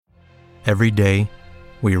Every day,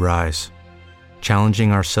 we rise,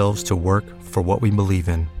 challenging ourselves to work for what we believe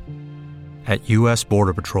in. At U.S.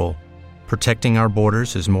 Border Patrol, protecting our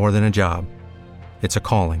borders is more than a job. It's a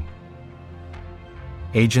calling.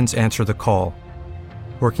 Agents answer the call,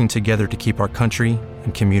 working together to keep our country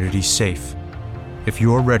and communities safe. If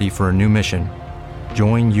you're ready for a new mission,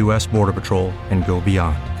 join U.S. Border Patrol and go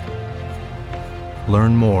beyond.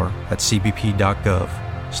 Learn more at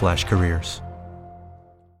cbp.gov/careers.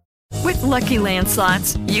 With Lucky Land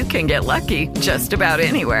Slots, you can get lucky just about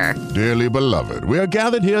anywhere. Dearly beloved, we are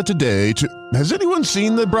gathered here today to... Has anyone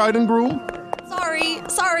seen the bride and groom?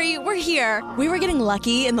 Sorry, we're here. We were getting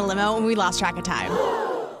lucky in the limo and we lost track of time.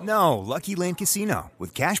 No, Lucky Land Casino,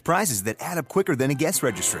 with cash prizes that add up quicker than a guest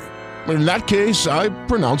registry. In that case, I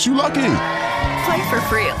pronounce you lucky. Play for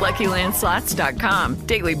free at LuckyLandSlots.com.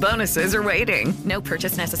 Daily bonuses are waiting. No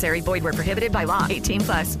purchase necessary. Void where prohibited by law.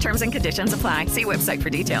 18+. Terms and conditions apply. See website for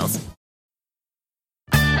details.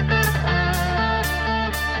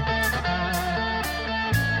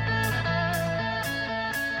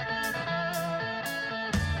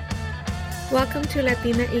 Welcome to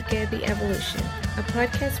Latina Ike The Evolution, a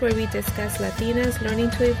podcast where we discuss Latinas learning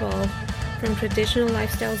to evolve from traditional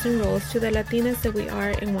lifestyles and roles to the Latinas that we are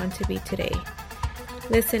and want to be today.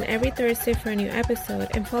 Listen every Thursday for a new episode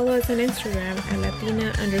and follow us on Instagram at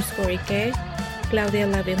Latina_Ike, Claudia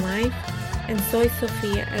Loving Life, and Soy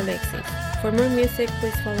Sofia Alexis. For more music,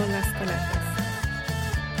 please follow Las Colatas.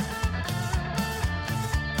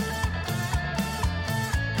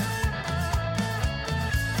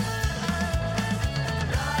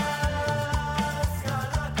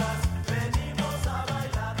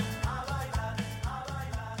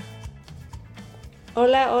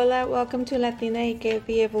 Hola, welcome to Latina Ike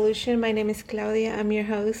The Evolution. My name is Claudia, I'm your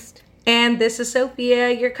host. And this is Sophia,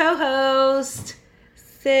 your co-host.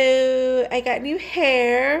 So, I got new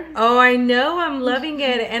hair. Oh, I know, I'm loving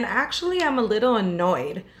it. And actually, I'm a little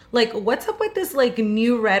annoyed. Like, what's up with this, like,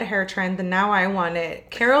 new red hair trend? And now I want it.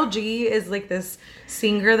 Karol G is, like, this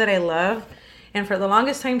singer that I love. And for the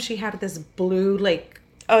longest time, she had this blue, like,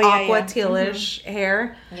 aqua tealish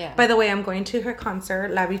hair. Yeah. By the way, I'm going to her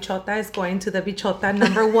concert. La Bichota is going to the Bichota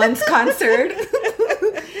 #1's concert.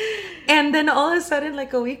 And then all of a sudden,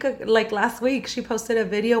 like last week, she posted a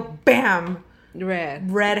video. Bam,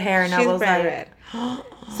 red hair, and I was like, red.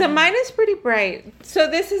 So mine is pretty bright. So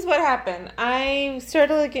this is what happened. I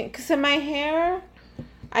started looking. So my hair,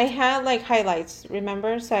 I had like highlights.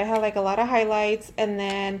 Remember? So I had like a lot of highlights, and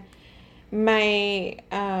then my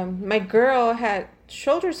girl had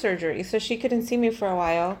shoulder surgery, so she couldn't see me for a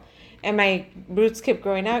while, and my roots kept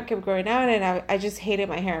growing out, and I just hated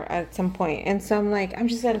my hair at some point, and so I'm like, I'm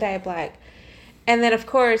just gonna dye it black. And then of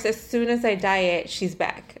course, as soon as I dye it, she's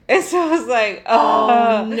back. And so I was like,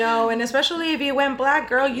 oh no. And especially if you went black,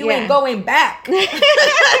 girl, you ain't going back.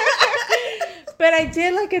 But I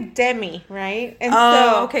did like a demi, right? And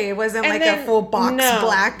okay, it wasn't like a full box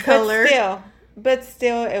black color, but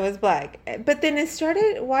still it was black. But then it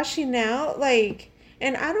started washing out, like,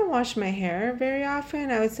 and I don't wash my hair very often.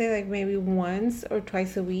 I would say like maybe once or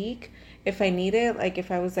twice a week if I need it, like if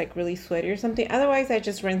I was like really sweaty or something. Otherwise, I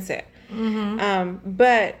just rinse it. Mm-hmm.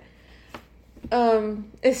 But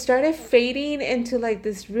it started fading into like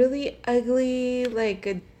this really ugly, like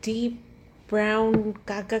a deep brown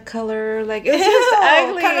gaga color. Like it was just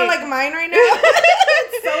ugly. Kind of like mine right now.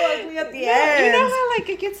 It's so ugly at the end. You know how like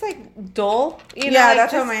it gets like dull? You know, yeah, like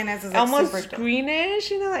that's how mine is. Like almost super greenish.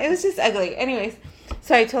 You know, like, it was just ugly. Anyways.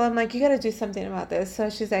 So I told him, like, you got to do something about this. So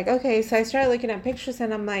she's like, okay. So I started looking at pictures,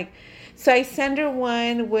 and I'm like, so I send her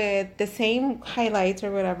one with the same highlights or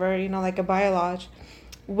whatever, you know, like a Biolage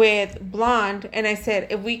with blonde. And I said,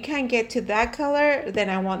 if we can't get to that color, then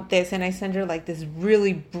I want this. And I send her like this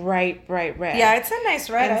really bright red. Yeah, it's a nice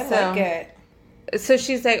red. I like it. So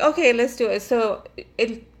she's like, okay, let's do it. So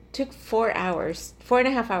it took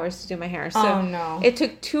 4.5 hours to do my hair. So it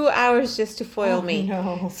took 2 hours just to foil me.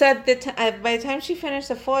 No. So at the by the time she finished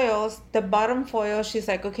the foils, the bottom foil, she's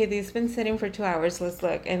like, okay, these have been sitting for 2 hours. Let's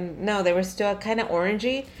look. And no, they were still kind of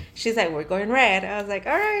orangey. She's like, we're going red. I was like,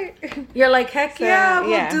 all right. You're like, heck so, yeah,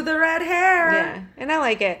 we'll do the red hair. Yeah, and I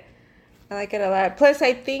like it. I like it a lot. Plus,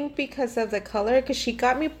 I think because of the color, because she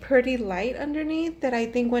got me pretty light underneath, that I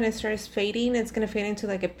think when it starts fading, it's going to fade into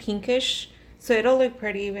like a pinkish. So it'll look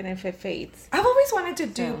pretty even if it fades. I've always wanted to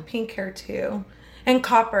do pink hair too. And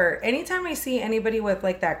copper. Anytime I see anybody with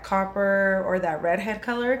like that copper or that redhead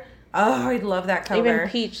color, oh, I love that color. Even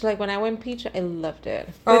peach. Like when I went peach, I loved it.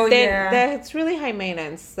 But that's really high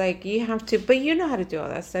maintenance. Like you have to, but you know how to do all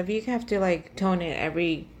that stuff. You have to like tone it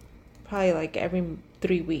every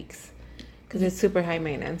 3 weeks. because it's super high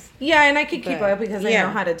maintenance. Yeah, and I can keep up because I know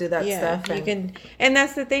how to do that stuff. You can, and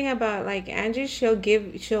that's the thing about like Angie.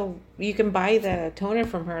 You can buy the toner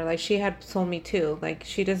from her. Like she had told me too. Like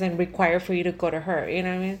she doesn't require for you to go to her. You know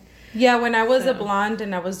what I mean? Yeah, when I was a blonde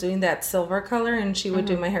and I was doing that silver color, and she would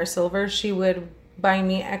do my hair silver, she would buy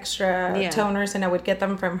me extra toners, and I would get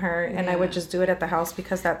them from her, and I would just do it at the house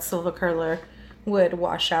because that silver color would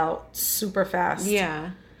wash out super fast.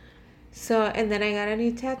 Yeah. So, and then I got a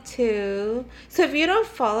new tattoo. So if you don't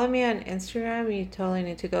follow me on Instagram, you totally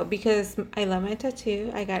need to go because I love my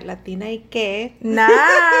tattoo. I got Latina y que.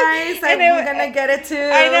 Nice. I'm going to get it too.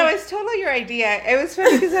 I know. It's totally your idea. It was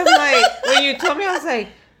funny because I'm like, when you told me, I was like,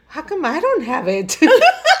 how come I don't have it?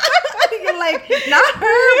 You're like, not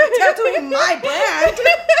her tattooing my brand.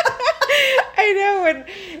 I know,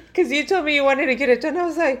 because you told me you wanted to get it done. I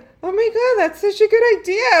was like, oh my God, that's such a good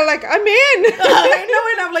idea. Like, I'm in. I know,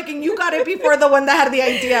 and I'm like, and you got it before the one that had the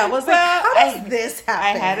idea. I was like, how does this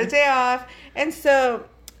happen? I had a day off. And so,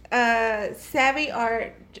 Savvy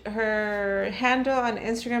Art, her handle on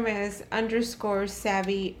Instagram is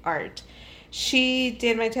 _Savvy Art. She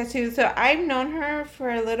did my tattoo. So I've known her for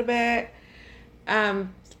a little bit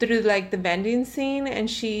through like the vending scene, and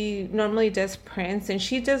she normally does prints, and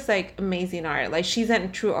she does like amazing art. Like she's a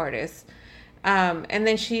true artist. And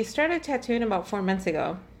then she started tattooing about 4 months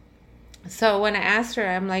ago. So when I asked her,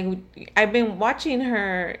 I'm like, I've been watching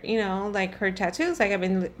her, you know, like her tattoos, like I've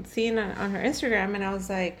been seeing on her Instagram, and I was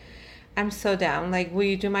like, I'm so down. Like, will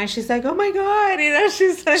you do mine? She's like, oh my God. You know,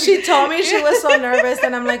 she's like... She told me she was so nervous,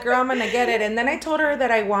 and I'm like, girl, I'm going to get it. And then I told her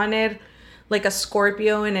that I wanted like a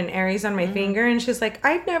Scorpio and an Aries on my finger. And she's like,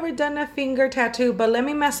 I've never done a finger tattoo, but let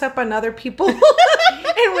me mess up on other people. And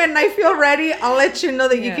when I feel ready, I'll let you know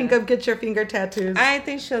that you can come get your finger tattoos. I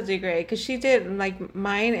think she'll do great because she did like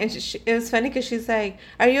mine. And it was funny because she's like,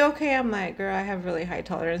 are you okay? I'm like, girl, I have really high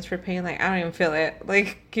tolerance for pain. Like, I don't even feel it.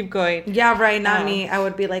 Like, keep going. Yeah, right. Not me. I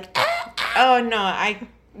would be like, oh no,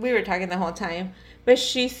 we were talking the whole time. But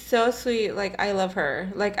she's so sweet. Like, I love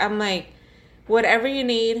her. Like, I'm like, whatever you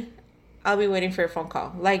need, I'll be waiting for a phone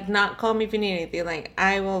call. Like, not call me if you need anything. Like,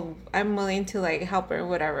 I'm willing to like help her,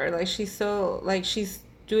 whatever. Like, she's so, like, she's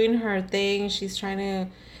doing her thing. She's trying to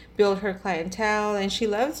build her clientele, and she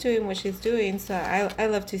loves doing what she's doing. So I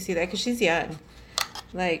love to see that because she's young.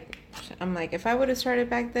 Like, I'm like, if I would have started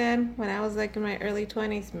back then when I was like in my early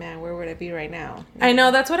 20s, man, where would I be right now? I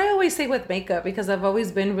know. That's what I always say with makeup, because I've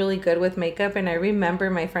always been really good with makeup. And I remember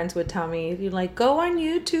my friends would tell me, you like, go on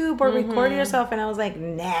YouTube or record yourself. And I was like,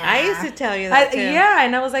 nah. I used to tell you that too. Yeah.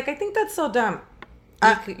 And I was like, I think that's so dumb.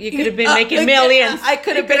 You could have been making millions. I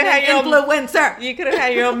could have been an influencer. You could have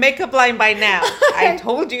had your own makeup line by now. I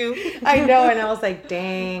told you. I know. And I was like,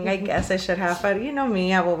 dang, I guess I should have. But you know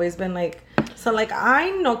me, I've always been like, so like,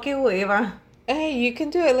 I no que hueva. Hey, you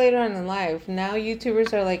can do it later on in life. Now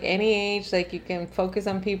YouTubers are like any age. Like, you can focus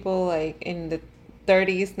on people like in the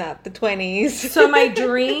 30s, not the 20s. So my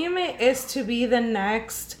dream is to be the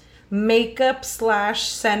next makeup /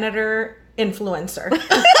 senator influencer.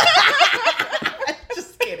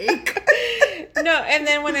 Just kidding. No, and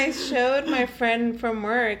then when I showed my friend from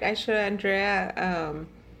work, I showed Andrea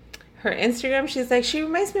her Instagram. She's like, she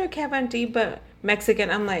reminds me of Kat Von D, but Mexican.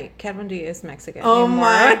 I'm like, Kat Von D is Mexican. Oh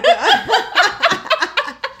my God.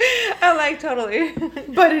 I'm like, totally.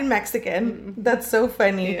 But in Mexican. That's so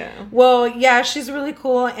funny. Yeah. Well, yeah, she's really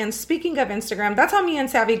cool. And speaking of Instagram, that's how me and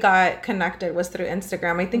Savvy got connected, was through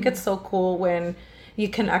Instagram. I think it's so cool when you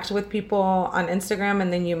connect with people on Instagram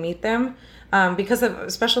and then you meet them. Because of,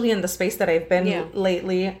 especially in the space that I've been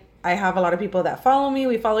lately, I have a lot of people that follow me.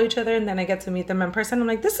 We follow each other, and then I get to meet them in person. I'm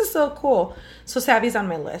like, this is so cool. So Savvy's on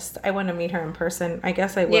my list. I want to meet her in person. I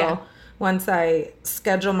guess I will once I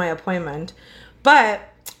schedule my appointment. But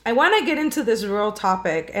I want to get into this real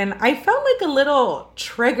topic, and I felt like a little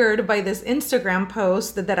triggered by this Instagram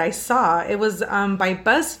post that I saw. It was by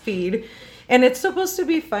BuzzFeed, and it's supposed to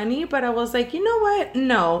be funny, but I was like, you know what?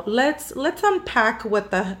 No, let's unpack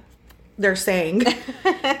what they're saying.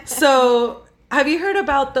 So, have you heard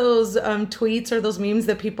about those tweets or those memes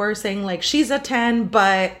that people are saying like, she's a 10,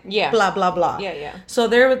 but blah, blah, blah. Yeah. So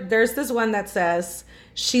there's this one that says,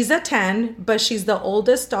 she's a 10, but she's the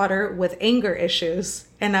oldest daughter with anger issues.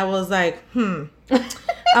 And I was like,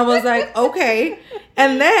 I was like, okay.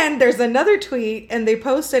 And then there's another tweet, and they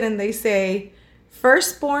posted and they say,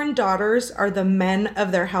 firstborn daughters are the men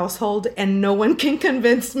of their household, and no one can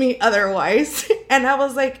convince me otherwise. And I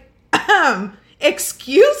was like,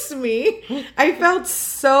 excuse me. I felt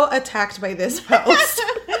so attacked by this post.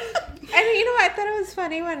 And you know, I thought it was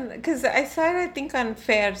funny because I saw it, I think, on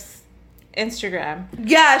Fair's Instagram.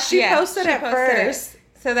 Yeah, she posted it first.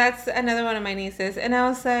 So that's another one of my nieces. And I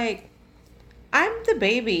was like, I'm the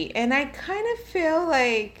baby, and I kind of feel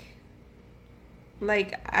like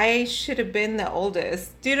I should have been the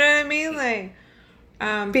oldest. Do you know what I mean? Like,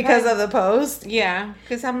 Because of the post? yeah,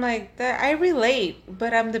 because I'm like that. I relate,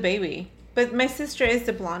 but I'm the baby. But my sister is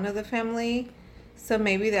the blonde of the family, so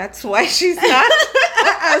maybe that's why she's not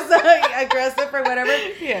As aggressive or whatever.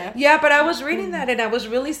 Yeah. Yeah, but I was reading that and I was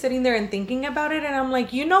really sitting there and thinking about it, and I'm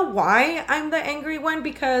like, you know why I'm the angry one?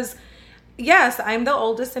 Because yes, I'm the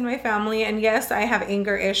oldest in my family, and yes, I have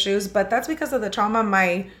anger issues, but that's because of the trauma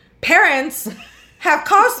my parents have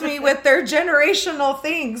caused me with their generational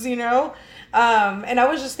things, you know? And I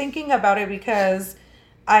was just thinking about it because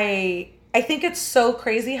I think it's so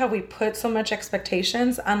crazy how we put so much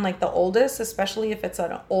expectations on like the oldest, especially if it's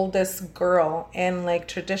an oldest girl, and like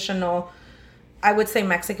traditional, I would say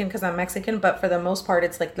Mexican because I'm Mexican, but for the most part,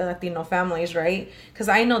 it's like the Latino families, right? Because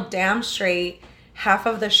I know damn straight half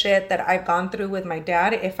of the shit that I've gone through with my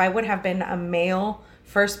dad, if I would have been a male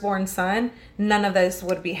firstborn son, none of this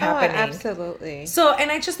would be happening. Oh, absolutely. So,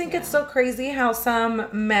 and I just think it's so crazy how some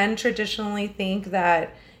men traditionally think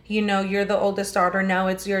that, you know, you're the oldest daughter, now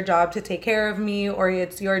it's your job to take care of me, or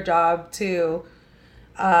it's your job to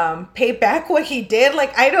pay back what he did.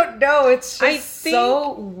 Like, I don't know. It's just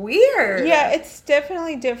so weird. Yeah, it's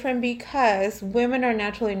definitely different because women are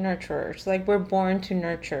naturally nurturers. Like, we're born to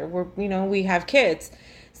nurture. We have kids.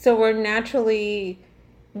 So we're naturally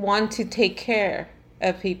want to take care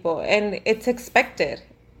of people, and it's expected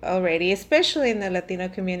already, especially in the Latino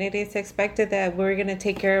community. It's expected that we're going to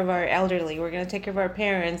take care of our elderly, we're going to take care of our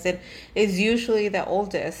parents, and it's usually the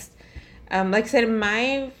oldest. Like I said, in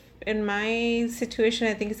my situation,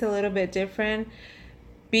 I think it's a little bit different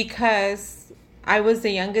because I was the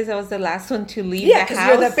youngest. I was the last one to leave the house. Yeah, because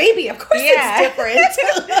you're the baby. Of course it's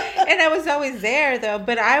different. And I was always there, though.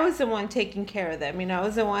 But I was the one taking care of them. You know, I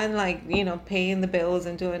was the one, like, you know, paying the bills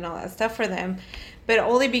and doing all that stuff for them. But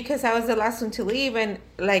only because I was the last one to leave. And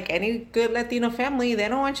like any good Latino family, they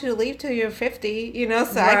don't want you to leave till you're 50, you know.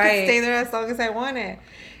 So I could stay there as long as I wanted.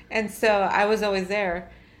 And so I was always there.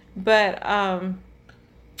 But,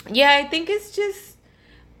 yeah, I think it's just,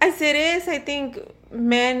 as it is, I think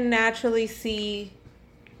men naturally see,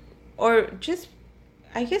 or just,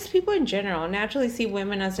 I guess people in general naturally see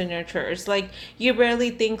women as the nurturers. Like, you rarely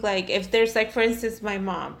think, like, if there's, like, for instance, my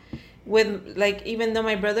mom, with, like, even though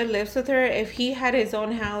my brother lives with her, if he had his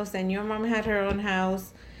own house and your mom had her own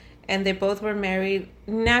house and they both were married,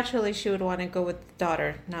 naturally she would want to go with the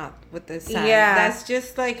daughter, not with the son. Yeah. That's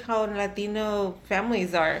just, like, how Latino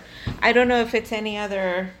families are. I don't know if it's any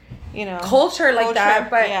other, you know, culture like that,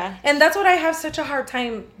 but yeah. And that's what I have such a hard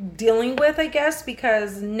time dealing with, I guess,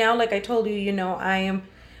 because now, like I told you, you know, I'm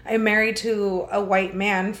married to a white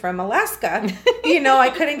man from Alaska. You know, I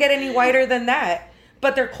couldn't get any whiter than that.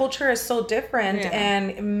 But their culture is so different. Yeah.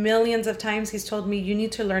 And millions of times he's told me, you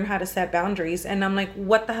need to learn how to set boundaries. And I'm like,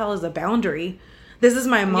 what the hell is a boundary? This is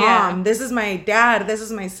my mom. Yeah. This is my dad. This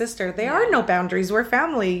is my sister. There are no boundaries. We're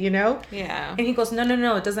family, you know? Yeah. And he goes,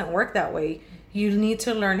 no, it doesn't work that way. You need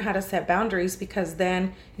to learn how to set boundaries, because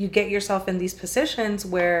then you get yourself in these positions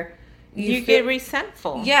where you get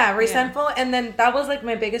resentful. Yeah, resentful. Yeah. And then that was like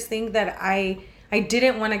my biggest thing, that I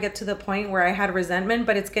didn't want to get to the point where I had resentment,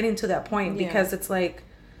 but it's getting to that point because it's like...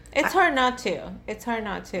 It's hard not to. It's hard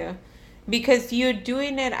not to. Because you're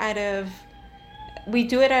doing it we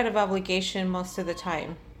do it out of obligation most of the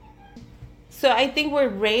time. So I think we're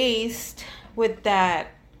raised with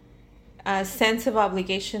that sense of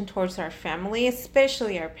obligation towards our family,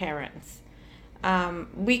 especially our parents.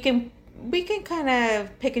 We can kind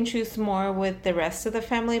of pick and choose more with the rest of the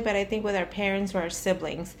family, but I think with our parents or our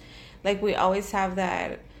siblings, like, we always have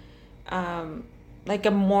that, like,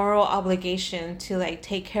 a moral obligation to, like,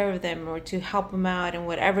 take care of them or to help them out in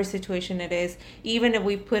whatever situation it is, even if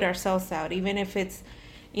we put ourselves out, even if it's,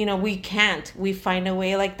 you know, we find a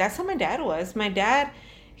way. Like, that's how my dad was. My dad,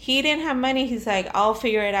 he didn't have money. He's like, I'll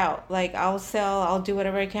figure it out. Like, I'll do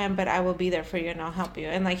whatever I can, but I will be there for you and I'll help you.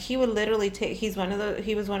 And, like, he would literally he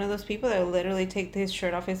was one of those people that would literally take his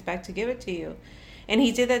shirt off his back to give it to you. And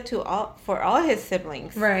he did that for all his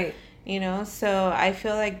siblings. Right. You know, so I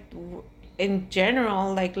feel like in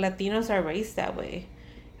general, like, Latinos are raised that way,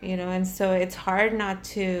 you know, and so it's hard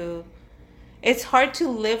to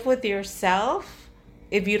live with yourself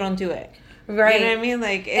if you don't do it. Right. You know what I mean?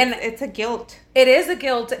 Like, it's a guilt. It is a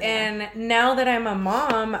guilt. Yeah. And now that I'm a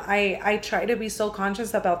mom, I try to be so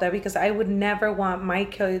conscious about that, because I would never want my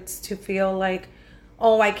kids to feel like,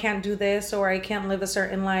 oh, I can't do this, or I can't live a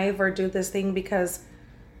certain life or do this thing because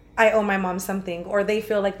I owe my mom something, or they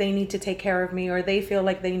feel like they need to take care of me, or they feel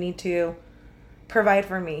like they need to provide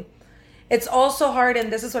for me. it's also hard,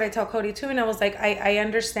 and this is what I tell Cody too, and I was like, I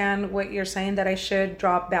understand what you're saying, that I should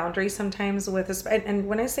drop boundaries sometimes with this, and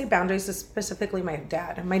when I say boundaries, it's specifically my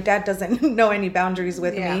dad doesn't know any boundaries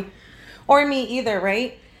with me, or me either,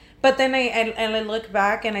 right? But then I look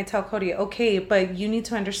back and I tell Cody, okay, but you need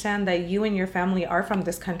to understand that you and your family are from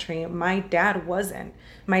this country. My dad wasn't.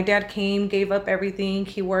 My dad came, gave up everything.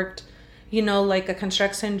 He worked, like a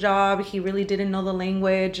construction job. He really didn't know the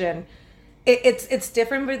language, and it's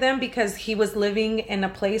different for them because he was living in a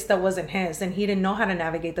place that wasn't his, and he didn't know how to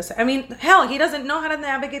navigate this. I mean, hell, he doesn't know how to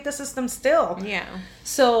navigate the system still. Yeah.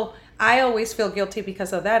 So I always feel guilty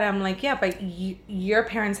because of that. I'm like, yeah, but your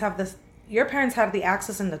parents have this. Your parents have the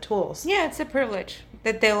access and the tools. Yeah, it's a privilege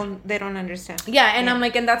that they don't understand. Yeah, and I'm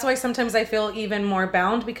like, and that's why sometimes I feel even more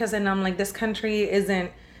bound, because then I'm like, this country isn't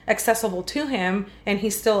accessible to him, and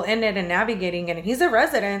he's still in it and navigating it, and he's a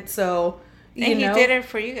resident, so. He did it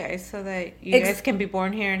for you guys so that you guys can be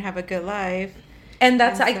born here and have a good life. And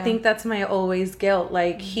I think that's my always guilt.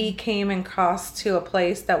 Like, he came and crossed to a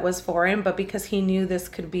place that was foreign, but because he knew this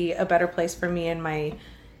could be a better place for me and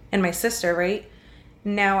my sister, right?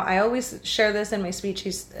 Now, I always share this in my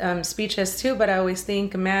speeches too, but I always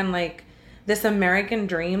think, man, like, this American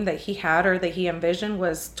dream that he had or that he envisioned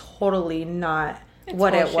was totally not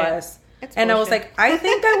what it was. And I was like, I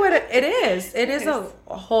think I would. It is a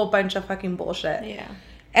whole bunch of fucking bullshit. Yeah.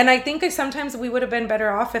 And I think sometimes we would have been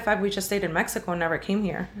better off if we just stayed in Mexico and never came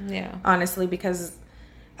here. Yeah. Honestly, because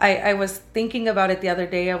I was thinking about it the other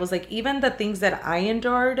day. I was like, even the things that I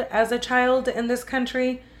endured as a child in this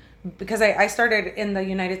country, because I started in the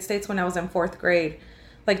United States when I was in 4th grade,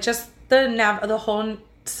 like just the whole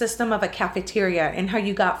system of a cafeteria and how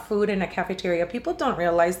you got food in a cafeteria. People don't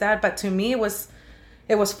realize that, but to me it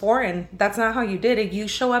was foreign. That's not how you did it. You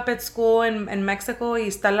show up at school in Mexico y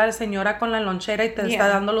está la señora con la lonchera y te está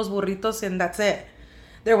dando los burritos, and that's it.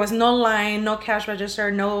 There was no line, no cash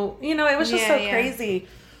register, no, it was just crazy.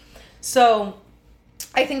 So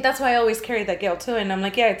I think that's why I always carry that guilt too. And I'm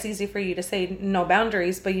like, yeah, it's easy for you to say no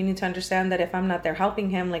boundaries, but you need to understand that if I'm not there helping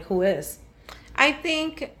him, like, who is? I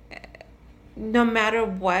think no matter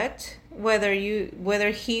what, whether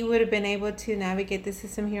he would have been able to navigate the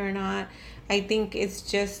system here or not, I think it's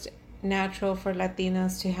just natural for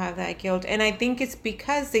Latinos to have that guilt. And I think it's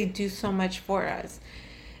because they do so much for us.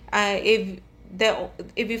 If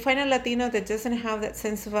you find a Latino that doesn't have that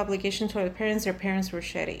sense of obligation toward their parents were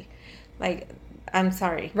shitty. Like, I'm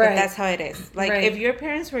sorry, but that's how it is. Like, if your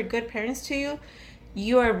parents were good parents to you,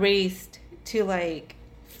 you are raised to, like,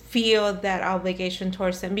 feel that obligation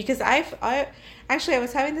towards them. Because I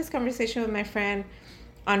was having this conversation with my friend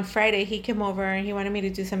on Friday. He came over and he wanted me to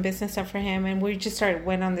do some business stuff for him, and we just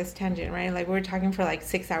went on this tangent, right? Like, we were talking for like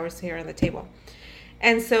 6 hours here on the table.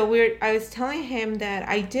 And so I was telling him that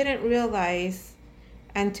I didn't realize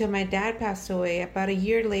until my dad passed away, about a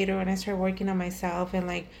year later, when I started working on myself and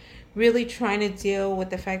like really trying to deal with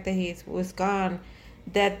the fact that he was gone,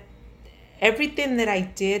 that everything that I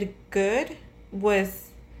did good was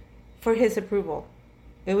for his approval.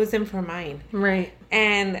 It wasn't for mine. Right.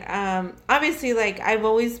 And obviously, like, I've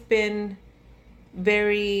always been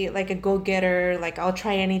very, like, a go-getter. Like, I'll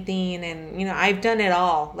try anything. And, I've done it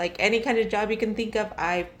all. Like, any kind of job you can think of,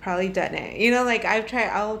 I've probably done it. Like,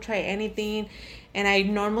 I'll try anything. And I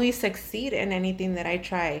normally succeed in anything that I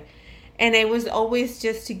try. And it was always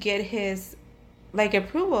just to get his, like,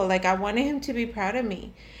 approval. Like, I wanted him to be proud of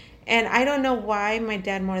me. And I don't know why my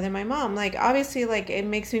dad more than my mom. Like, obviously, like, it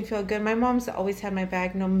makes me feel good. My mom's always had my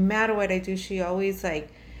back. No matter what I do, she always, like,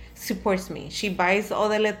 supports me. She buys all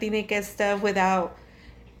the Latinx stuff without,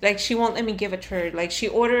 like, she won't let me give it to her. Like, she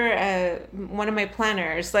ordered one of my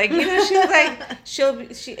planners. Like, she's like,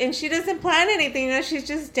 she doesn't plan anything. She's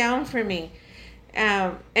just down for me.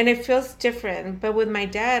 And it feels different. But with my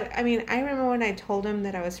dad, I mean, I remember when I told him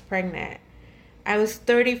that I was pregnant. I was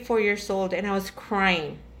 34 years old and I was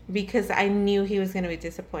crying because I knew he was going to be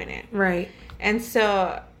disappointed. Right. And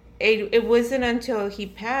so it wasn't until he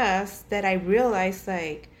passed that I realized,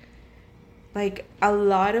 like a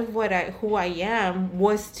lot of who I am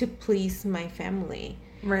was to please my family.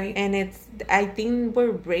 Right. And I think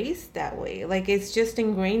we're raised that way. Like, it's just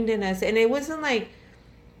ingrained in us. And it wasn't like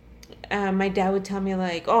my dad would tell me,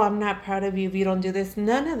 like, oh, I'm not proud of you if you don't do this.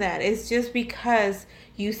 None of that. It's just because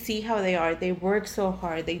you see how they are. They work so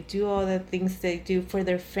hard. They do all the things they do for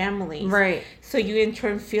their families. Right. So you in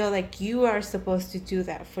turn feel like you are supposed to do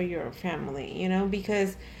that for your family,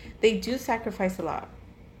 because they do sacrifice a lot.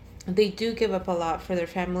 They do give up a lot for their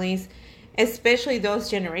families, especially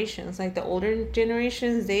those generations. Like the older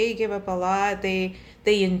generations, they give up a lot. They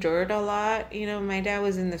endured a lot. My dad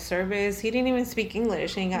was in the service. He didn't even speak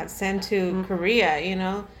English and got sent to Korea,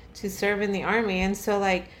 to serve in the Army. And so,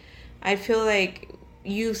 like, I feel like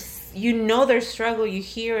you know their struggle, you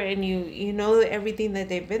hear it, and you know everything that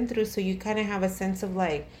they've been through, so you kind of have a sense of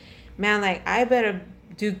like, man, like, I better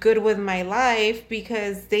do good with my life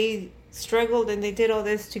because they struggled and they did all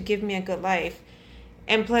this to give me a good life.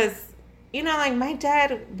 And plus, you know, like, my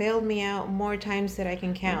dad bailed me out more times than I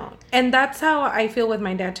can count. And that's how I feel with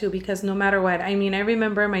my dad too, because no matter what, I mean, I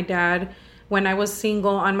remember my dad, when I was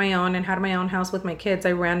single on my own and had my own house with my kids,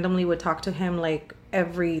 I randomly would talk to him like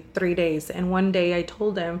every 3 days. And one day I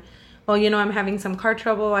told him, well, you know, I'm having some car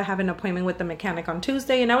trouble. I have an appointment with the mechanic on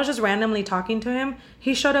Tuesday. And I was just randomly talking to him.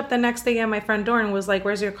 He showed up the next day at my front door and was like,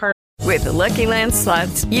 where's your car? With the Lucky Land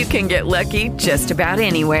Slots, you can get lucky just about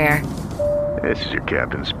anywhere. This is your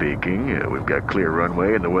captain speaking. We've got clear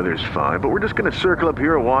runway and the weather's fine, but we're just going to circle up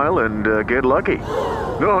here a while and get lucky.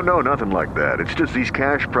 No, nothing like that. It's just these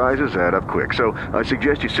cash prizes add up quick. So I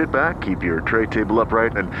suggest you sit back, keep your tray table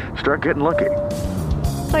upright, and start getting lucky.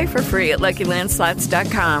 Play for free at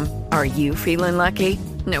LuckyLandSlots.com. Are you feeling lucky?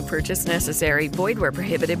 No purchase necessary. Void where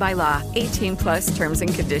prohibited by law. 18+ terms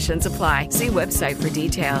and conditions apply. See website for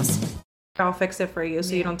details. I'll fix it for you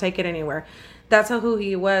so you don't take it anywhere. That's who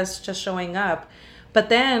he was, just showing up. But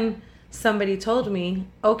then somebody told me,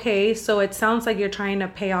 okay, so it sounds like you're trying to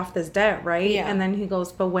pay off this debt, right? Yeah. And then he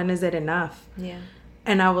goes, but when is it enough? Yeah.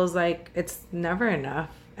 And I was like, it's never enough.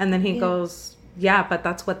 And then he goes, yeah, but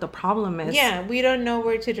that's what the problem is. Yeah, we don't know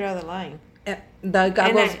where to draw the line. The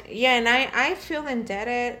guy goes, I feel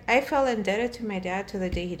indebted. I felt indebted to my dad to the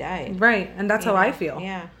day he died. right, and that's how I feel.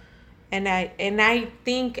 Yeah. And I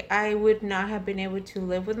think I would not have been able to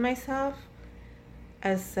live with myself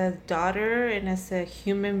as a daughter and as a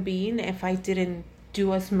human being if I didn't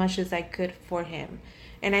do as much as I could for him.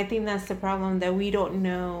 And I think that's the problem, that we don't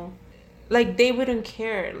know. Like, they wouldn't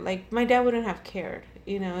care. Like, my dad wouldn't have cared,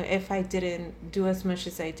 you know, if I didn't do as much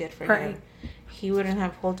as I did for him. He wouldn't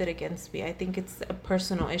have held it against me. I think it's a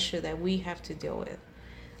personal issue that we have to deal with.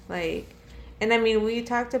 Like, and I mean, we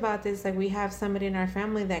talked about this, like, we have somebody in our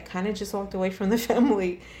family that kind of just walked away from the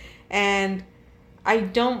family. And I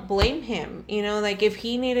don't blame him. You know, like, if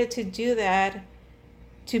he needed to do that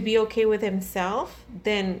to be okay with himself,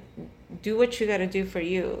 then do what you got to do for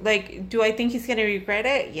you. Like, do I think he's going to regret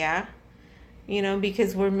it? Yeah. You know,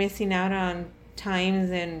 because we're missing out on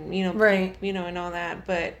times and, you know, right, you know, and all that.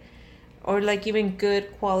 But, or like even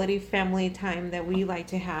good quality family time that we like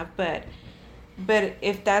to have. But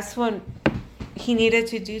if that's what he needed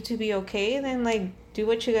to do to be okay, then, like, do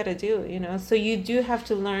what you got to do, you know. So you do have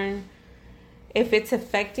to learn, if it's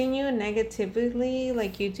affecting you negatively,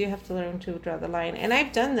 like, you do have to learn to draw the line. And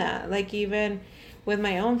I've done that. Like, even with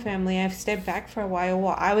my own family, I've stepped back for a while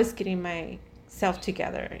I was getting myself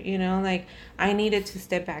together, you know. Like, I needed to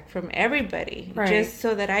step back from everybody, right, just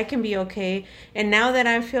so that I can be okay. And now that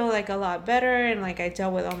I feel like a lot better, and like I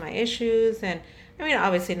dealt with all my issues, and I mean,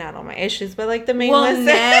 obviously not all my issues, but like the main ones. We'll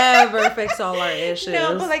never fix all our issues.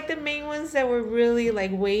 No, but like the main ones that were really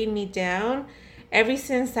like weighing me down. Ever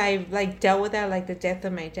since I've like dealt with that, like the death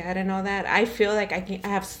of my dad and all that, I feel like I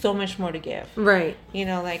have so much more to give. Right. You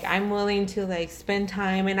know, like, I'm willing to like spend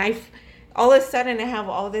time, and all of a sudden I have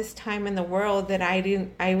all this time in the world that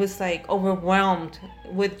I was like overwhelmed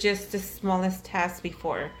with just the smallest task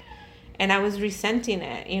before. And I was resenting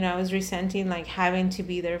it, you know, I was resenting like having to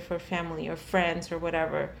be there for family or friends or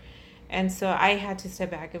whatever. And so I had to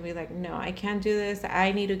step back and be like, no, I can't do this.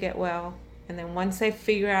 I need to get well. And then once I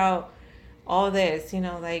figure out all this, you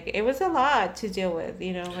know, like, it was a lot to deal with,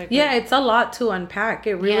 you know. Like, yeah, it's a lot to unpack.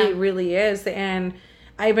 It really, really is. And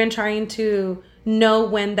I've been trying to know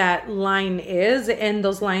when that line is, and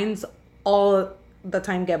those lines all the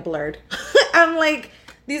time get blurred. I'm like,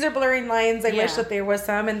 these are blurring lines. I wish that there was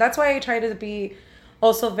some. And that's why I try to be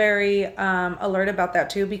also very alert about that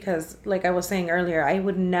too, because like I was saying earlier, I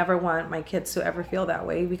would never want my kids to ever feel that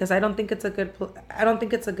way, because I don't think it's a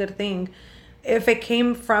good thing. If it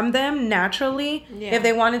came from them naturally, if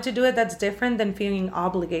they wanted to do it, that's different than feeling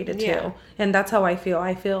obligated to. And that's how I feel.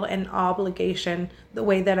 I feel an obligation the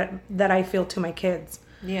way that I feel to my kids.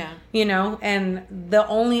 Yeah. You know, and the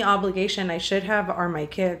only obligation I should have are my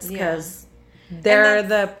kids, because they're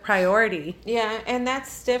the priority. Yeah, and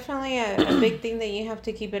that's definitely a big thing that you have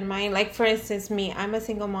to keep in mind. Like, for instance, me, I'm a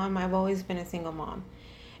single mom. I've always been a single mom.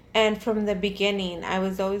 And from the beginning, I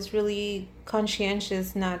was always really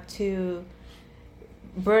conscientious not to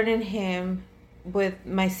burden him with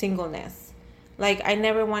my singleness. Like, I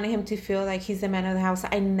never wanted him to feel like he's the man of the house.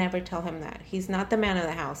 I never tell him that. He's not the man of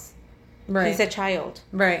the house. Right. He's a child.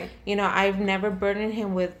 Right. You know, I've never burdened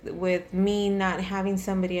him with me not having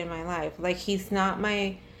somebody in my life. Like, he's not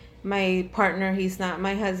my partner. He's not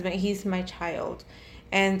my husband. He's my child.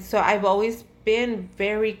 And so I've always been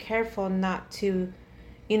very careful not to,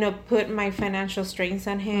 put my financial strains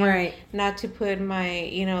on him. Right. Not to put my,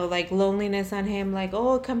 like loneliness on him. Like,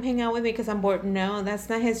 oh, come hang out with me because I'm bored. No, that's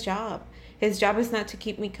not his job. His job is not to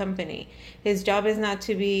keep me company. His job is not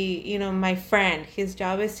to be, my friend. His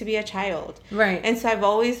job is to be a child. Right. And so I've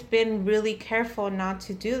always been really careful not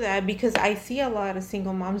to do that because I see a lot of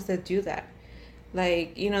single moms that do that.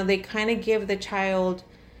 Like, they kind of give the child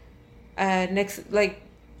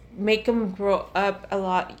make them grow up a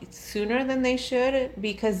lot sooner than they should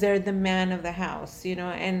because they're the man of the house,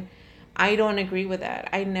 and I don't agree with that.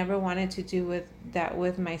 I never wanted to do that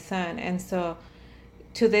with my son. And so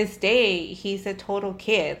to this day, he's a total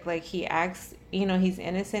kid. Like, he acts, he's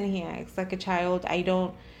innocent. He acts like a child.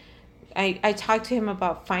 I talk to him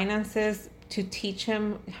about finances to teach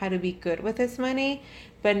him how to be good with his money,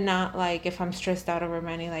 but not like if I'm stressed out over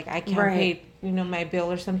money, like I can't pay, my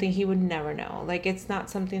bill or something, he would never know. Like, it's not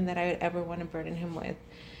something that I would ever want to burden him with.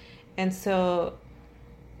 And so,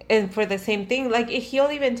 and for the same thing, like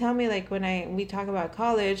he'll even tell me, like when we talk about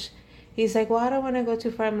college, he's like, well, I don't want to go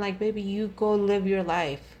too far. I'm like, baby, you go live your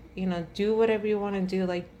life. Do whatever you want to do.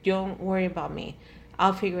 Like, don't worry about me.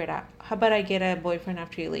 I'll figure it out. How about I get a boyfriend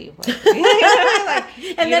after you leave? Like,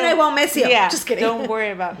 and then I won't miss you. Yeah, just kidding. Don't worry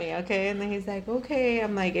about me, okay? And then he's like, okay.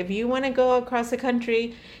 I'm like, if you want to go across the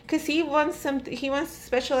country, because he wants to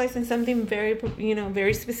specialize in something very,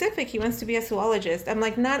 very specific. He wants to be a zoologist. I'm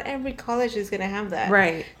like, not every college is going to have that.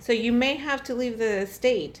 Right. So you may have to leave the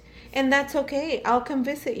state. And that's okay. I'll come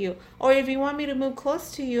visit you. Or if you want me to move close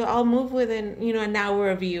to you, I'll move within, an hour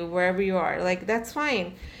of you, wherever you are. Like, that's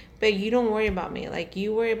fine. But you don't worry about me. Like,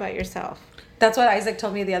 you worry about yourself. That's what Isaac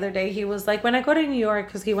told me the other day. He was like, when I go to New York,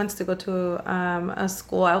 because he wants to go to a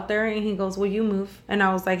school out there, and he goes, will you move? And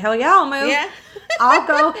I was like, hell yeah, I'll move. Yeah. I'll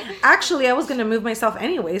go. Actually, I was going to move myself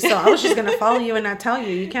anyway, so I was just going to follow you and not tell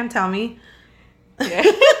you. You can't tell me. Yeah.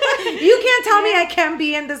 You can't tell me I can't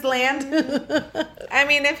be in this land. I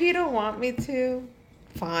mean, if you don't want me to,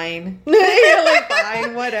 fine. You're like,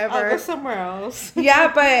 fine, whatever. I'll go somewhere else.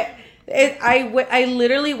 Yeah, but I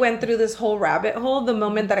literally went through this whole rabbit hole the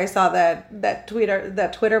moment that I saw that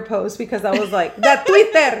Twitter post, because I was like, that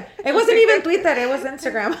Twitter. It wasn't even Twitter. It was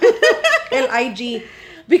Instagram. El IG.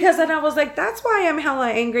 Because then I was like, that's why I'm hella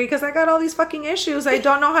angry, because I got all these fucking issues. I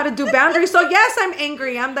don't know how to do boundaries. So yes, I'm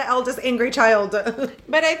angry. I'm the eldest angry child.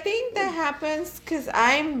 But I think that happens because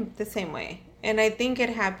I'm the same way. And I think it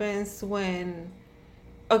happens when...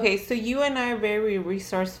 Okay, so you and I are very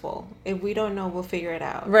resourceful. If we don't know, we'll figure it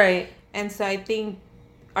out. Right. And so I think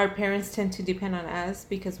our parents tend to depend on us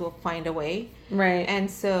because we'll find a way. Right. And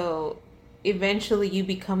so eventually you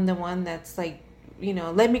become the one that's like,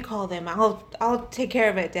 let me call them. I'll take care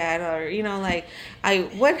of it, Dad. Or, like,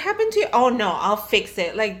 what happened to you? Oh, no, I'll fix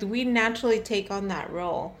it. Like, we naturally take on that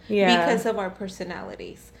role because of our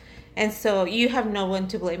personalities. And so you have no one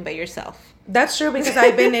to blame but yourself. That's true, because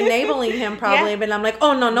I've been enabling him probably. But I'm like,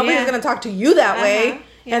 oh, no, nobody's going to talk to you that way.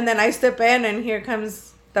 Yeah. And then I step in and here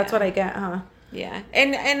comes, that's what I get, huh? Yeah.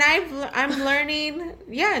 And I'm learning,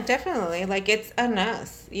 definitely. Like, it's on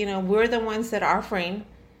us. We're the ones that are offering.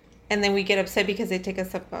 And then we get upset because they take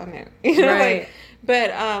us up on it. Right.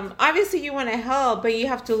 But obviously you want to help, but you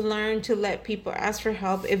have to learn to let people ask for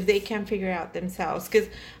help if they can't figure it out themselves. Because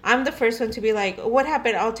I'm the first one to be like, what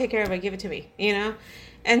happened? I'll take care of it. Give it to me,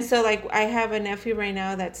 And so, like, I have a nephew right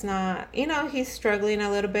now that's not, he's struggling a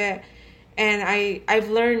little bit. And I've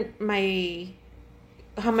learned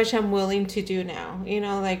how much I'm willing to do now.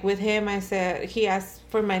 Like with him, I said, he asked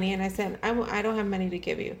for money. And I said, I don't have money to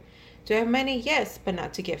give you. Do I have money? Yes, but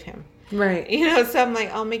not to give him. Right. So I'm like,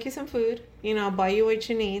 I'll make you some food, I'll buy you what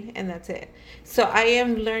you need, and that's it. So I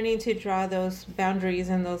am learning to draw those boundaries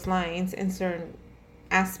and those lines in certain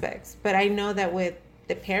aspects. But I know that with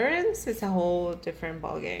the parents, it's a whole different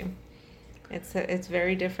ballgame. It's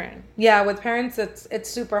very different. Yeah, with parents, it's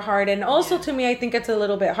super hard. And also to me, I think it's a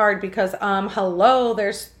little bit hard because,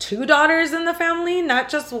 there's 2 daughters in the family, not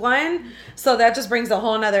just one. So that just brings a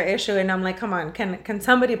whole nother issue. And I'm like, come on, can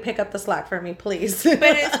somebody pick up the slack for me, please?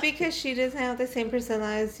 But it's because she doesn't have the same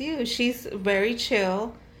personality as you. She's very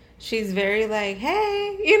chill. She's very like,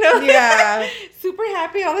 hey, Yeah. super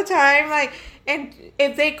happy all the time. Like, and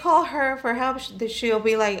if they call her for help, she'll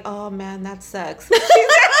be like, oh man, that sucks.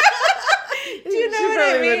 Do you know what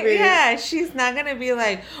I mean? Yeah, she's not going to be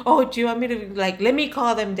like, oh, do you want me to, like, let me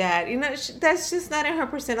call them, Dad? That's just not in her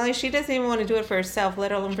personality. She doesn't even want to do it for herself,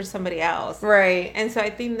 let alone for somebody else. Right. And so I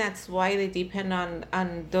think that's why they depend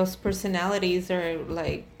on those personalities or,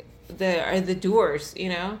 like, the doers,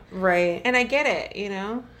 Right. And I get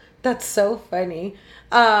it, That's so funny.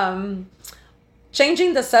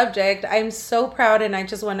 changing the subject, I'm so proud, and I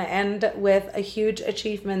just want to end with a huge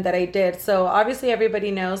achievement that I did. So obviously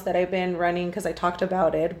everybody knows that I've been running because I talked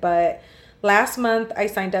about it, but last month I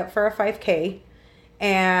signed up for a 5K,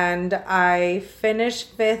 and I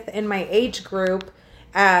finished 5th in my age group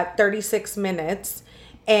at 36 minutes.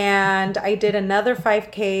 And I did another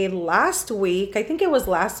 5K last week. I think it was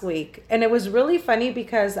last week. And it was really funny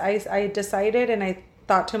because I decided, and I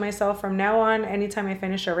thought to myself, from now on, anytime I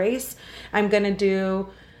finish a race, I'm going to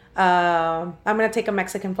take a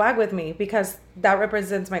Mexican flag with me, because that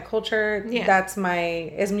represents my culture. Yeah. Es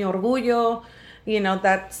mi orgullo,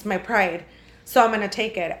 that's my pride. So I'm going to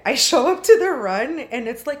take it. I show up to the run, and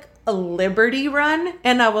it's like a Liberty run.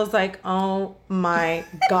 And I was like, oh my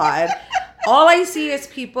God. All I see is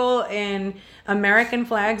people in American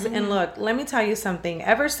flags. And look, let me tell you something.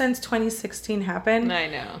 Ever since 2016 happened, I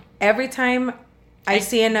know. Every time I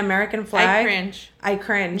see an American flag, I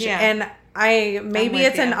cringe. Yeah. And maybe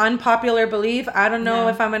it's an unpopular belief. I don't know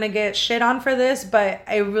if I'm going to get shit on for this, but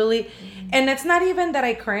I really, and it's not even that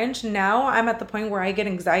I cringe. Now I'm at the point where I get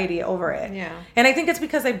anxiety over it. Yeah. And I think it's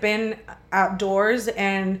because I've been outdoors,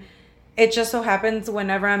 and it just so happens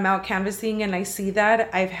whenever I'm out canvassing and I see that,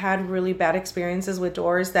 I've had really bad experiences with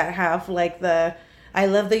doors that have like the I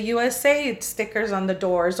love the USA stickers on the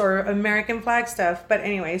doors or American flag stuff. But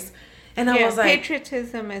anyways, and I was like,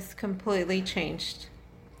 patriotism is completely changed.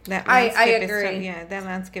 That I agree. That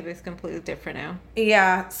landscape is completely different now.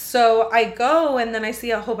 Yeah, so I go, and then I see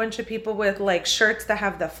a whole bunch of people with like shirts that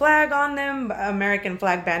have the flag on them, American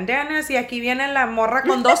flag bandanas, y aquí viene la morra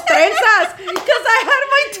con dos trenzas, because I had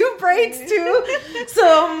my 2 braids too.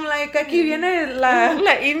 So I'm like, aquí viene la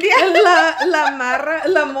India,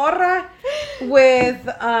 la morra with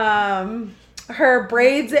her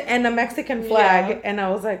braids and a Mexican flag, and I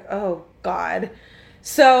was like, oh God.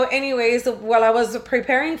 So anyways, while I was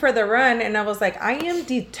preparing for the run, and I was like, I am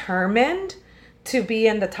determined to be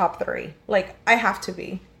in the top 3. Like, I have to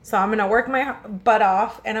be. So I'm going to work my butt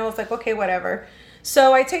off. And I was like, okay, whatever.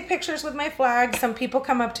 So I take pictures with my flag. Some people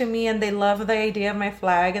come up to me and they love the idea of my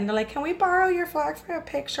flag. And they're like, can we borrow your flag for a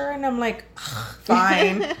picture? And I'm like,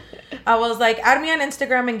 fine. I was like, add me on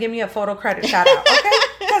Instagram and give me a photo credit shout out. Okay?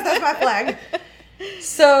 Because that's my flag.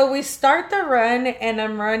 So we start the run, and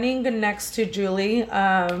I'm running next to Julie,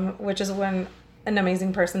 which is an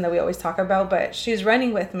amazing person that we always talk about, but she's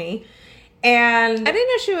running with me. And I didn't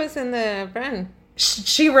know she was in the run.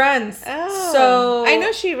 She runs. Oh. So I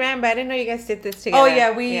know she ran, but I didn't know you guys did this together. Oh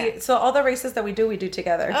yeah, so all the races that we do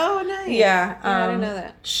together. Oh nice. Yeah. I didn't know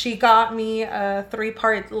that. She got me a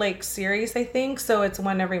 3-part like series, I think. So it's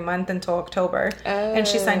one every month until October. Oh. And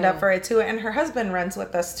she signed up for it too. And her husband runs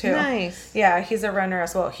with us too. Nice. Yeah, he's a runner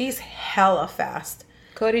as well. He's hella fast.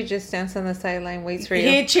 Cody just stands on the sideline, waits for you.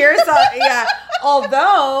 He cheers up, yeah.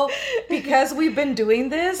 Although, because we've been doing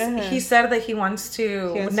this, he said that he wants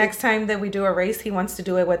to, next time that we do a race, he wants to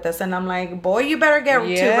do it with us. And I'm like, boy, you better get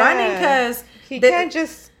to running, because he can't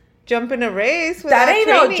just jump in a race without that ain't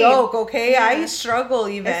training. No joke, okay? Yeah. I struggle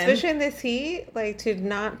even. Especially in this heat, like to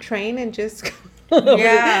not train and just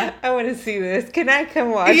yeah. I want to see this. Can I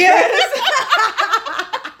come watch? Yes.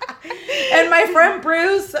 And my friend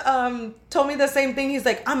Bruce told me the same thing. He's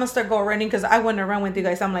like, I'm going to start going running because I want to run with you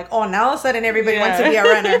guys. I'm like, oh, now all of a sudden everybody wants to be a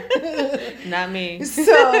runner. Not me.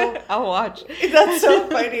 So I'll watch. That's so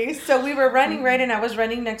funny. So we were running, right? And I was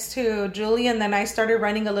running next to Julie. And then I started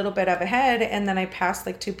running a little bit up ahead. And then I passed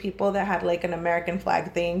like 2 people that had like an American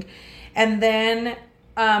flag thing. And then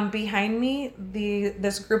behind me,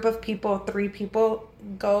 this group of people, 3 people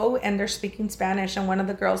go, and they're speaking Spanish, and one of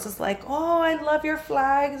the girls is like, oh, I love your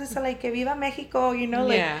flags. It's like, que viva Mexico,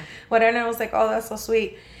 like whatever. And I was like, oh, that's so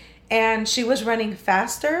sweet. And she was running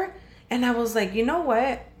faster, and I was like, you know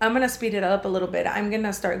what, I'm gonna speed it up a little bit. I'm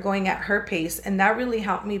gonna start going at her pace, and that really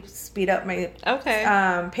helped me speed up my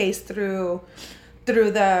pace through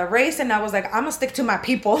the race. And I was like, I'm gonna stick to my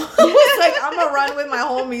people. I was like, I'm gonna run with my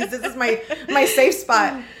homies. This is my safe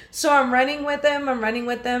spot. So I'm running with them.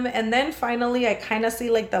 And then finally I kind of see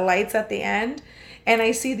like the lights at the end, and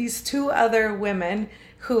I see these 2 other women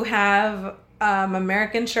who have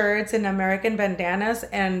American shirts and American bandanas,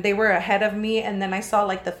 and they were ahead of me. And then I saw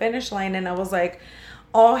like the finish line, and I was like,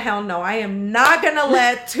 oh, hell no. I am not going to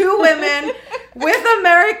let 2 women with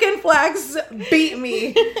American flags beat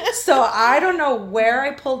me. So I don't know where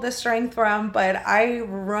I pulled the strength from, but I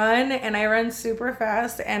run super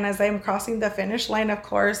fast. And as I'm crossing the finish line, of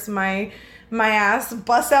course, my ass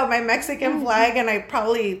busts out my Mexican flag, and I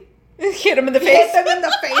probably hit him in the face. Hit them in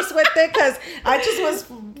the face with it, because I just was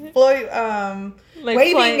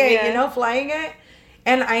waving it, flying it.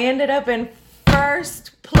 And I ended up in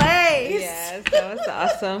first place. place. Yes, that was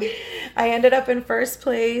awesome. I ended up in first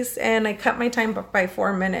place, and I cut my time by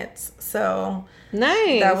 4 minutes. So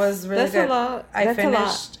nice. that was really That's good. A lot. I That's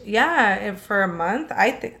finished, a lot. yeah, and for a month.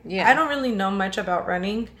 I think Yeah. I don't really know much about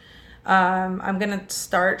running. I'm gonna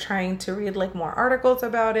start trying to read like more articles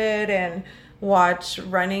about it and watch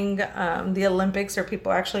running the Olympics or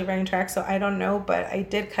people actually running track. So I don't know, but I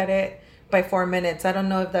did cut it by 4 minutes. I don't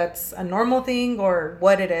know if that's a normal thing or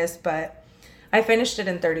what it is, but I finished it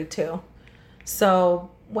in 32. So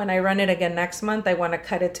when I run it again next month, I want to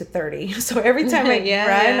cut it to 30. So every time I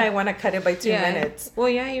run, I want to cut it by 2 minutes. Well,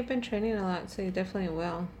 yeah, you've been training a lot, so you definitely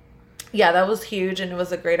will. Yeah, that was huge, and it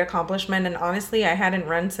was a great accomplishment. And honestly, I hadn't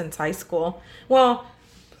run since high school. Well,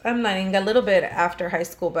 I'm running a little bit after high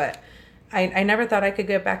school, but I never thought I could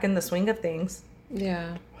get back in the swing of things.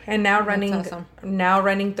 Yeah. And now awesome.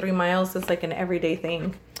 running 3 miles is like an everyday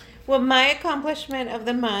thing. Well, my accomplishment of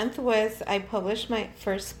the month was I published my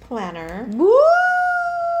first planner. Woo!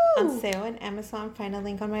 On sale on Amazon. Find a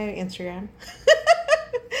link on my Instagram.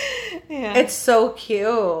 Yeah. It's so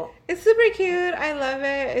cute. It's super cute. I love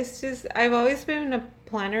it. It's just, I've always been a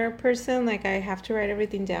planner person. Like, I have to write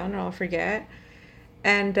everything down or I'll forget.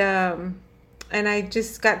 And I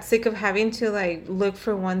just got sick of having to, like, look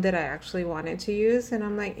for one that I actually wanted to use. And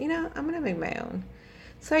I'm like, I'm going to make my own.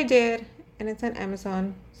 So I did. And it's on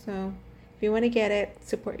Amazon. So if you want to get it,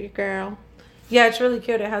 support your girl. Yeah, it's really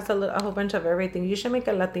cute. It has a whole bunch of everything. You should make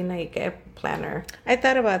a Latina Ike planner. I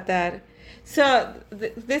thought about that. So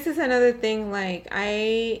this is another thing. Like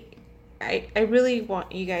I really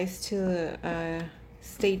want you guys to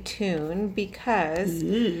stay tuned because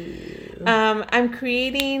I'm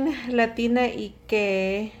creating Latina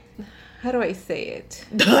Ike. How do I say it?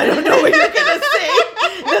 I don't know what you're gonna say.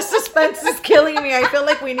 The suspense is killing me. I feel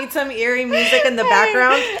like we need some eerie music in the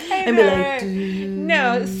background and be like.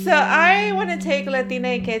 No, so I want to take Latina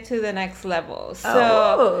Ike to the next level.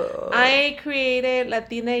 So I created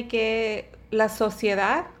Latina Ike La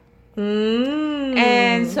Sociedad.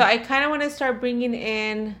 And so I kind of want to start bringing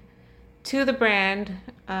in to the brand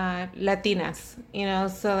Latinas,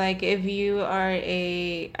 so like if you are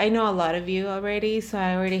I know a lot of you already, so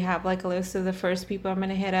I already have like a list of the first people I'm going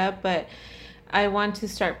to hit up, but I want to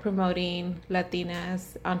start promoting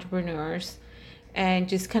Latinas entrepreneurs and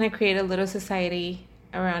just kind of create a little society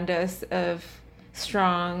around us of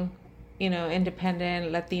strong,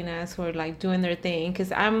 independent Latinas who are like doing their thing.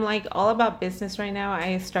 Because I'm like all about business right now.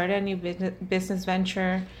 I started a new business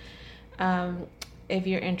venture. If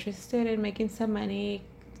you're interested in making some money,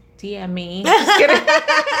 DM me. Just kidding.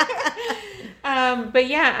 But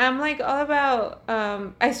yeah, I'm like all about.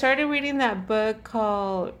 I started reading that book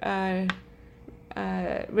called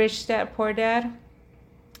Rich Dad Poor Dad,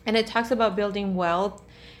 and it talks about building wealth.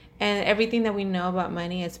 And everything that we know about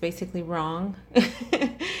money is basically wrong.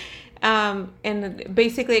 And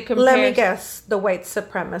basically it compares... Let me guess. The white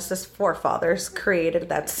supremacist forefathers created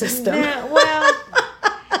that system. Yeah, well,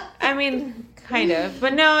 I mean, kind of.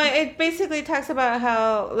 But no, it basically talks about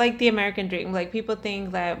how, like, the American dream. Like, people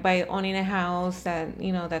think that by owning a house that,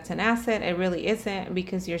 that's an asset. It really isn't,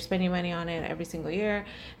 because you're spending money on it every single year.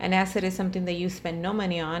 An asset is something that you spend no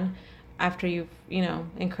money on after you've,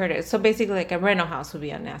 incurred it. So basically like a rental house would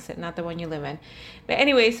be an asset, not the one you live in. But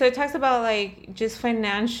anyway, so it talks about like just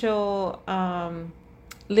financial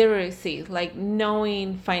literacy, like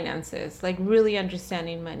knowing finances, like really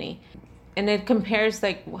understanding money. And it compares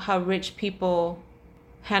like how rich people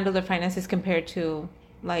handle their finances compared to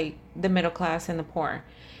like the middle class and the poor.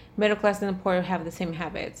 Middle class and the poor have the same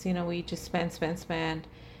habits. We just spend,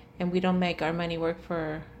 and we don't make our money work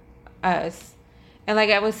for us. And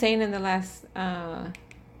like I was saying in the last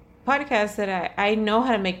podcast, that I know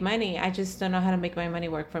how to make money. I just don't know how to make my money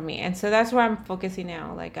work for me. And so that's where I'm focusing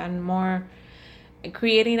now. Like on more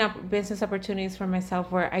creating business opportunities for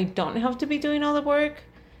myself where I don't have to be doing all the work,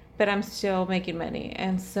 but I'm still making money.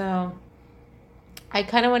 And so I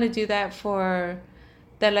kind of want to do that for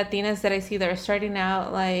the Latinas that I see that are starting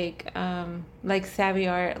out, like Savvy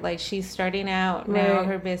Art. Like she's starting out now,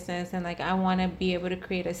 her business. And like I want to be able to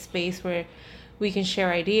create a space where we can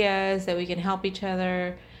share ideas, that we can help each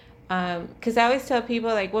other. Because I always tell people,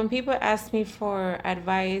 like, when people ask me for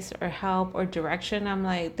advice or help or direction, I'm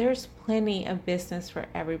like, there's plenty of business for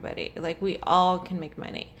everybody. Like, we all can make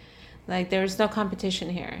money. Like, there's no competition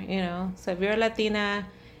here, So if you're a Latina,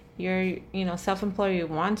 you're, self-employed, you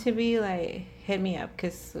want to be, like, hit me up,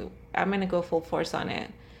 because I'm going to go full force on it.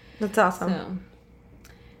 That's awesome.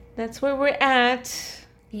 So, that's where we're at.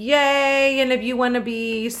 Yay! And if you want to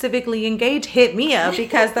be civically engaged, hit me up,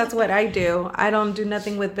 because that's what I do. I don't do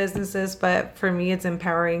nothing with businesses, but for me, it's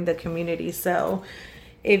empowering the community. So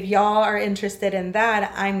if y'all are interested in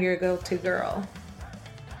that, I'm your go-to girl.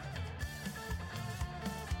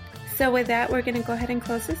 So with that, we're going to go ahead and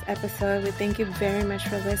close this episode. We thank you very much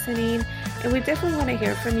for listening. And we definitely want to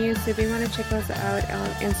hear from you. So if you want to check us out on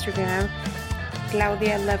Instagram,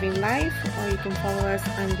 Claudia Loving Life, or you can follow us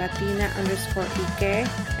on Latina_Ique.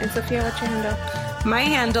 And Sophia, what's your handle? My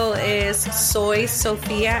handle is Soy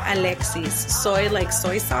Sofia Alexis. Soy like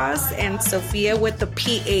soy sauce, and Sophia with the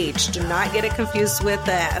PH. Do not get it confused with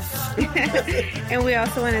the F. And we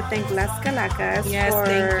also want to thank Las Calacas for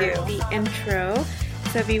the intro.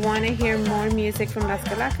 So if you want to hear more music from Las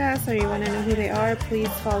Calacas, or you want to know who they are, please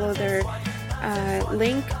follow their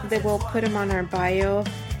link. They will put them on our bio.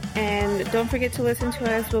 And don't forget to listen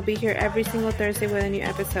to us. We'll be here every single Thursday with a new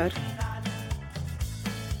episode.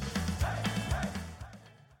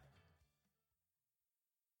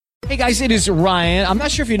 Hey guys, it is Ryan. I'm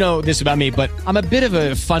not sure if you know this about me, but I'm a bit of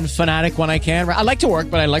a fun fanatic when I can. I like to work,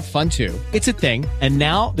 but I like fun too. It's a thing. And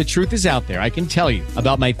now the truth is out there. I can tell you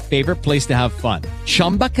about my favorite place to have fun.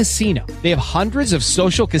 Chumba Casino. They have hundreds of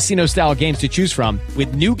social casino style games to choose from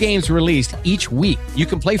with new games released each week. You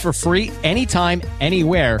can play for free anytime,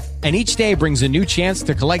 anywhere. And each day brings a new chance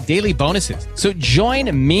to collect daily bonuses. So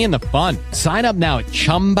join me in the fun. Sign up now at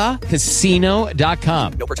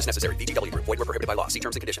ChumbaCasino.com. No purchase necessary. VGW Group. Void where prohibited by law. See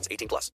terms and conditions. 18+.